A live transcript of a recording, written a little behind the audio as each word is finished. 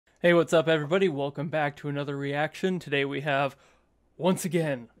Hey, what's up, everybody? Welcome back to another reaction. Today we have, once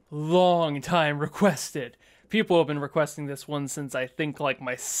again, long time requested. People have been requesting this one since I think like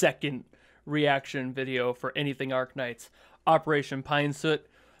my second reaction video for anything Arknights. Operation Pine Soot.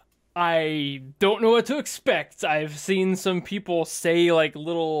 I don't know what to expect. I've seen some people say like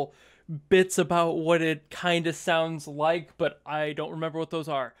little bits about what it kind of sounds like, but I don't remember what those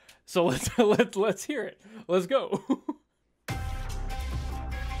are. So let's hear it. Let's go.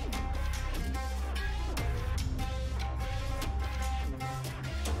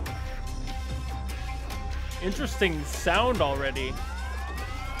 Interesting sound already.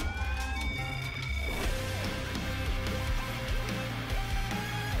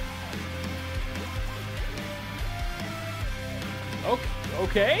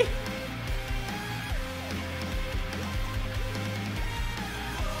 Okay.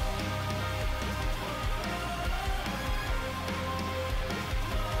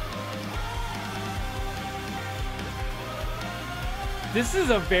 This is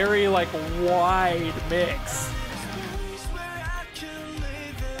a very, like, wide mix.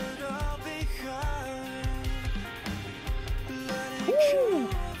 Ooh.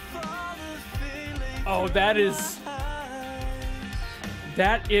 Oh, that is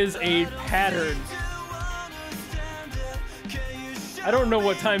a pattern. I don't know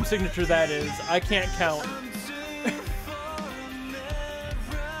what time signature that is. I can't count.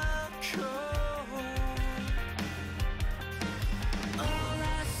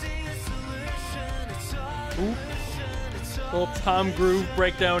 Ooh. Little Tom Groove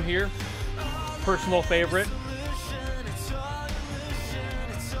breakdown here. Personal favorite.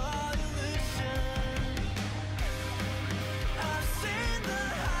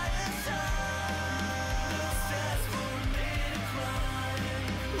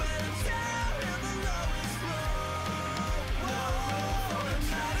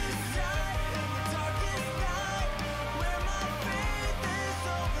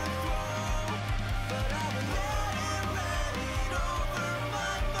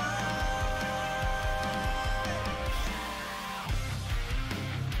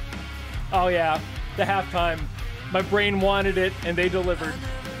 Oh yeah, the halftime. My brain wanted it, and they delivered.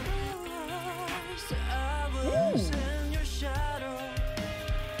 Ooh.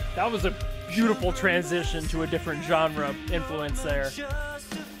 That was a beautiful transition to a different genre influence there.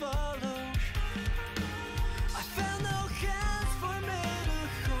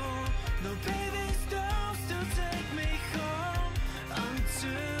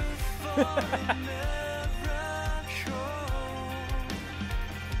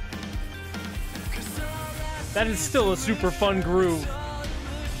 That is still a super fun groove.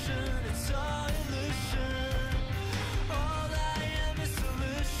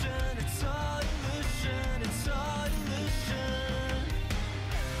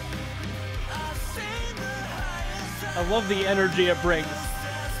 I love the energy it brings.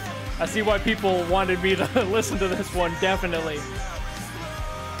 I see why people wanted me to listen to this one, definitely.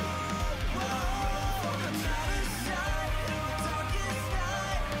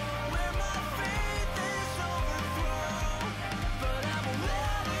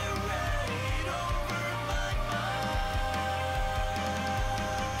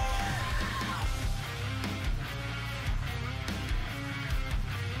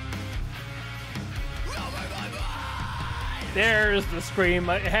 There's the scream.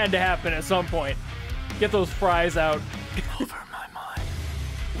 It had to happen at some point. Get those fries out. Over my mind.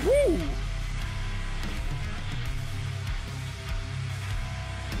 Woo!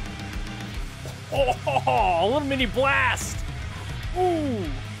 Oh, a little mini blast. Ooh.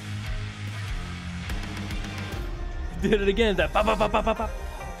 Did it again. That pop, pop, pop, pop, pop.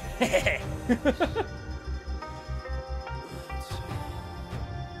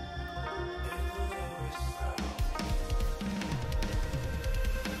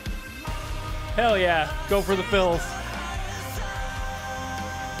 Hell yeah, go for the fills.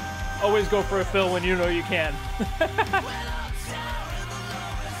 Always go for a fill when you know you can.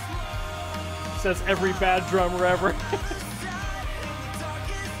 Says every bad drummer ever.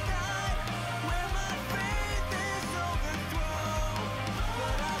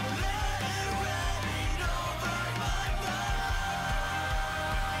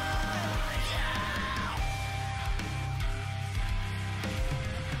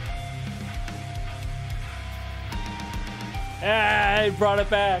 Ah, he brought it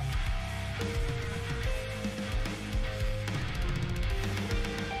back.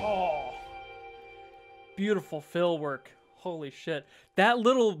 Oh, beautiful fill work. Holy shit. That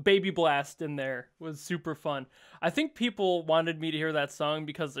little baby blast in there was super fun. I think people wanted me to hear that song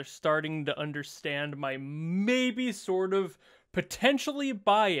because they're starting to understand my maybe sort of potentially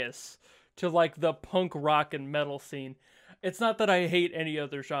bias to like the punk rock and metal scene. It's not that I hate any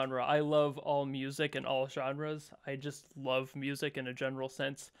other genre. I love all music and all genres. I just love music in a general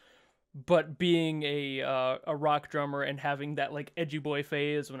sense. But being a rock drummer and having that like edgy boy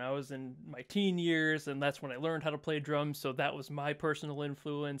phase when I was in my teen years, and that's when I learned how to play drums, so that was my personal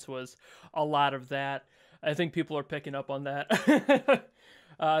influence, was a lot of that. I think people are picking up on that.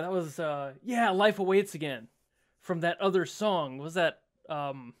 That was yeah, Life Awaits Again from that other song. Was that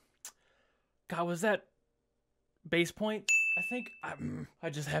God, was that Bass Point? I think I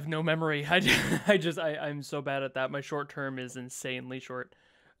just have no memory. I'm so bad at that. My short term is insanely short.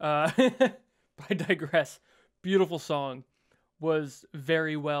 But I digress. Beautiful song, was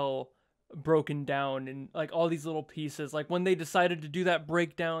very well broken down in like all these little pieces. Like when they decided to do that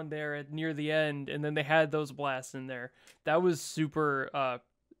breakdown there at near the end, and then they had those blasts in there. That was super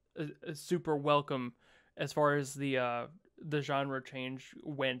super welcome as far as the genre change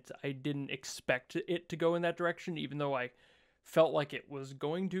went. I didn't expect it to go in that direction, even though I felt like it was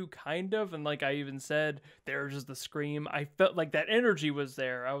going to, kind of, and like I even said, there's the scream. I felt like that energy was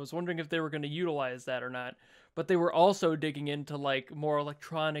there. I was wondering if they were going to utilize that or not, but they were also digging into like more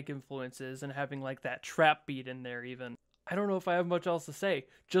electronic influences and having like that trap beat in there even. I don't know if I have much else to say.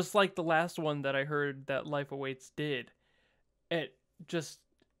 Just like the last one that I heard that Life Awaits did, it just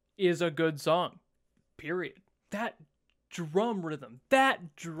is a good song, period. That drum rhythm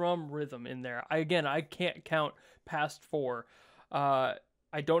in there. I can't count past 4. I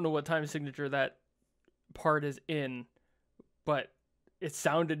don't know what time signature that part is in, but it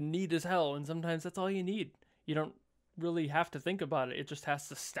sounded neat as hell, and sometimes that's all you need. You don't really have to think about it. It just has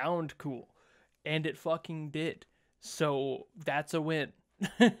to sound cool, and it fucking did. So that's a win.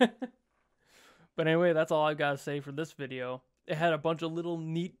 But anyway, that's all I've got to say for this video. It had a bunch of little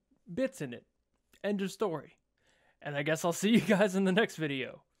neat bits in it. End of story. And I guess I'll see you guys in the next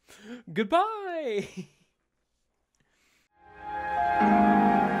video. Goodbye!